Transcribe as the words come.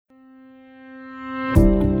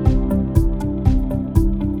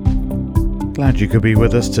Glad you could be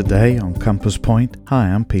with us today on Compass Point. Hi,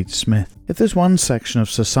 I'm Pete Smith. If there's one section of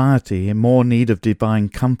society in more need of divine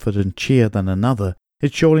comfort and cheer than another,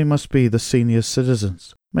 it surely must be the senior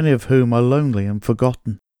citizens, many of whom are lonely and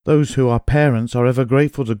forgotten. Those who are parents are ever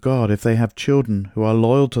grateful to God if they have children who are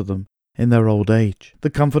loyal to them in their old age.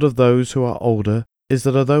 The comfort of those who are older is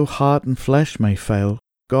that although heart and flesh may fail,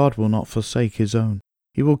 God will not forsake his own.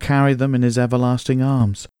 He will carry them in his everlasting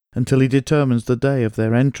arms until he determines the day of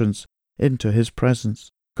their entrance into his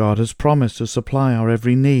presence. God has promised to supply our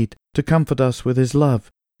every need, to comfort us with his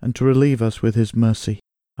love, and to relieve us with his mercy.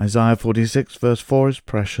 Isaiah 46 verse 4 is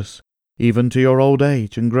precious. Even to your old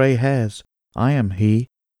age and grey hairs, I am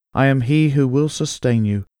he who will sustain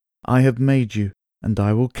you. I have made you, and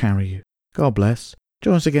I will carry you. God bless.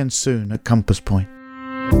 Join us again soon at Compass Point.